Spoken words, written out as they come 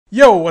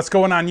Yo, what's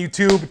going on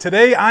YouTube?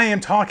 Today I am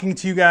talking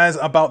to you guys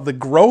about the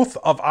growth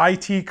of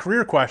IT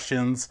career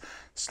questions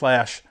 /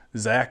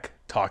 Zach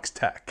Talks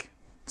Tech.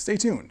 Stay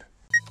tuned.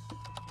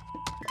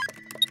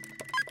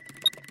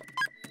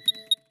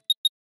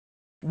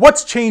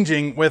 What's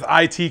changing with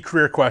IT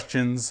career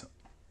questions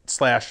 /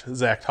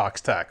 Zach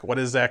Talks Tech? What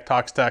is Zach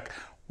Talks Tech?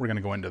 We're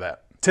gonna go into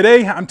that.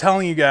 Today I'm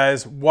telling you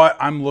guys what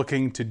I'm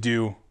looking to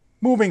do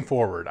moving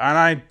forward. And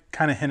I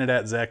kind of hinted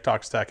at Zach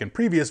Talks Tech in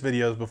previous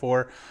videos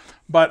before,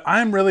 but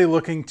I'm really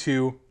looking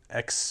to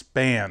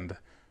expand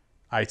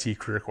IT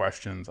career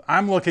questions.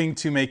 I'm looking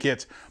to make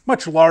it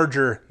much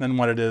larger than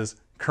what it is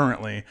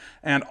currently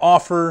and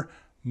offer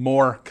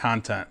more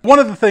content. One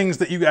of the things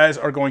that you guys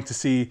are going to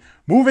see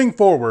moving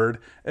forward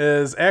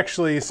is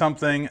actually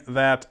something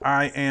that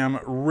I am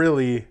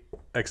really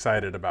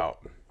excited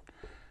about.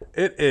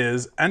 It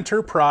is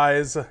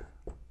enterprise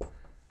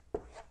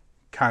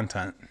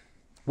content.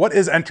 What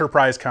is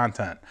enterprise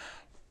content?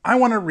 I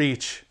want to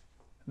reach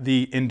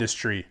the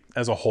industry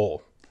as a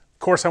whole. Of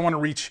course, I want to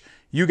reach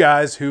you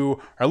guys who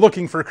are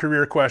looking for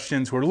career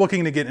questions, who are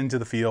looking to get into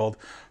the field,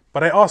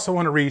 but I also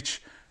want to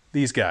reach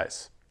these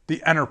guys,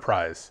 the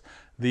enterprise,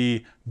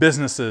 the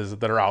businesses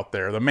that are out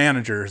there, the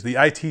managers, the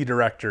IT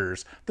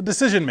directors, the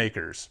decision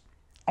makers.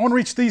 I want to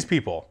reach these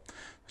people.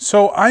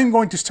 So I'm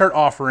going to start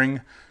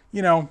offering,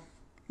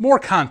 more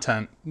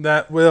content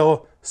that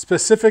will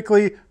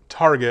specifically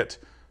target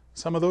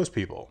some of those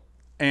people.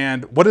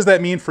 And what does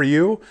that mean for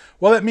you?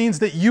 Well, it means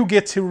that you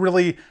get to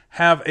really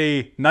have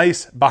a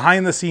nice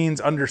behind the scenes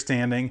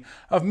understanding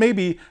of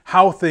maybe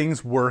how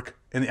things work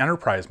in the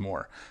enterprise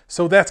more.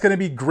 So that's going to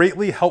be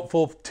greatly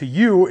helpful to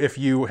you if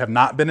you have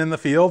not been in the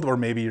field, or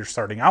maybe you're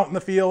starting out in the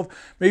field.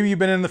 Maybe you've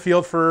been in the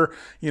field for,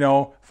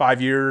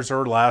 5 years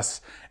or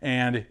less,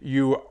 and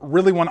you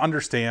really want to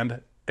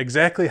understand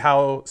exactly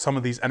how some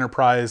of these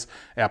enterprise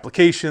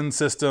application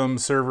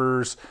systems,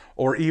 servers,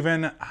 or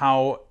even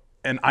how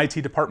an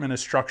IT department is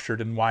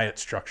structured and why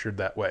it's structured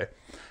that way.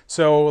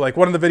 So like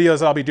one of the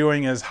videos I'll be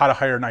doing is how to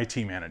hire an IT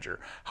manager,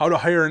 how to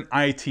hire an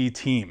IT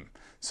team.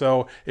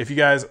 So if you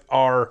guys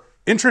are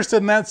interested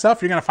in that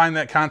stuff, you're gonna find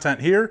that content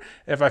here.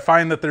 If I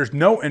find that there's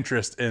no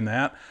interest in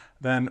that,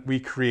 then we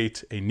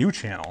create a new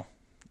channel.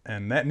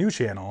 And that new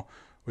channel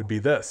would be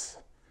this,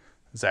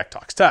 Zach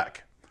Talks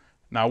Tech.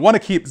 Now I wanna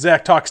keep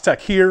Zach Talks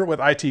Tech here with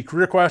IT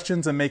career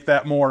questions and make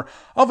that more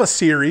of a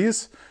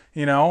series,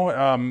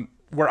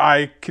 where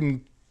I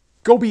can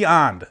go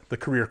beyond the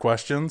career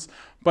questions,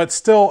 but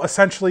still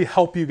essentially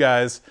help you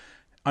guys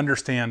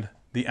understand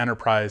the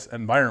enterprise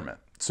environment.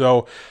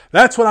 So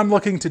that's what I'm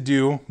looking to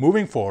do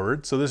moving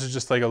forward. So this is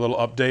just like a little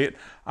update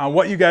on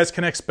what you guys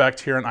can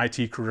expect here on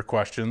IT career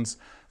questions,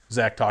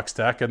 Zach Talks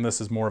Tech, and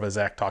this is more of a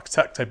Zach Talks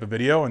Tech type of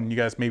video. And you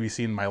guys may be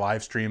seeing my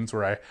live streams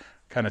where I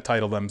kind of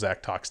title them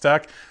Zach Talks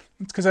Tech.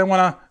 It's because I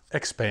want to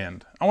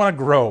expand. I want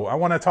to grow. I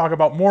want to talk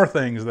about more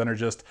things than are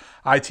just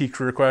IT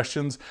career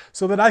questions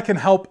so that I can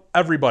help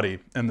everybody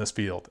in this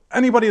field.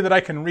 Anybody that I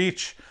can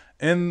reach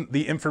in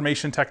the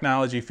information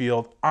technology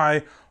field,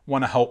 I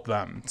want to help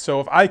them.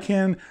 So if I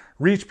can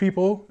reach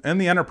people in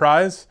the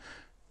enterprise,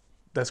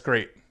 that's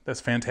great. That's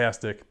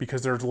fantastic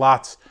because there are a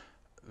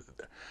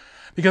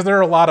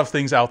lot of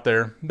things out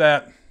there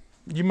that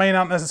you may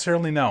not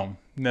necessarily know,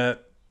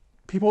 that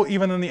people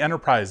even in the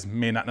enterprise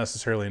may not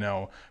necessarily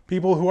know.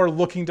 People who are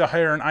looking to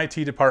hire an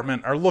IT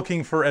department are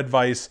looking for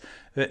advice,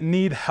 that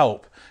need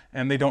help,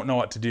 and they don't know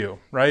what to do,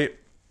 right?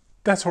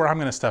 That's where I'm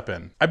gonna step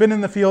in. I've been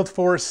in the field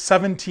for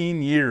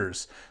 17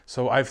 years,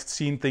 so I've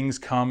seen things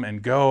come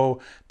and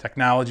go,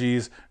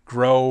 technologies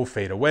grow,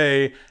 fade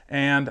away,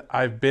 and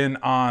I've been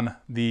on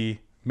the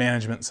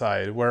management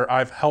side where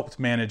I've helped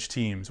manage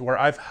teams, where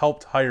I've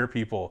helped hire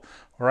people,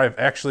 where I've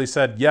actually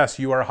said, yes,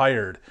 you are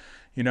hired.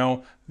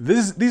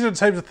 These are the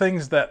types of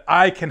things that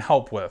I can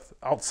help with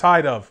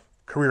outside of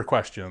career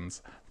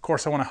questions. Of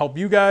course, I want to help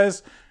you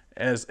guys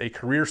as a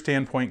career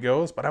standpoint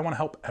goes, but I want to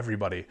help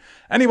everybody.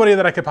 Anybody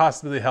that I could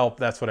possibly help,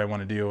 that's what I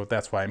want to do.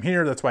 That's why I'm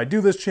here. That's why I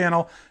do this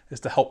channel, is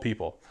to help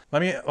people.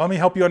 Let me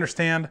help you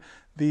understand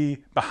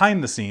the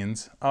behind the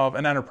scenes of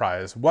an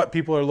enterprise, what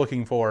people are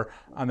looking for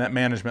on that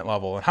management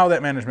level and how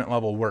that management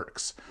level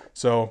works.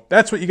 So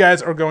that's what you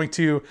guys are going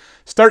to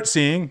start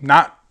seeing,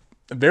 not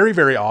very,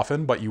 very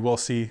often, but you will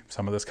see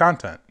some of this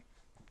content.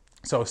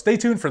 So stay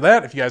tuned for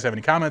that. If you guys have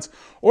any comments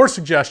or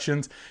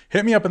suggestions,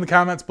 hit me up in the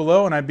comments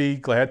below and I'd be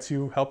glad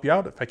to help you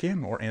out if I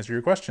can or answer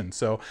your questions.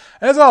 So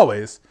as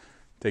always,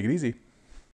 take it easy.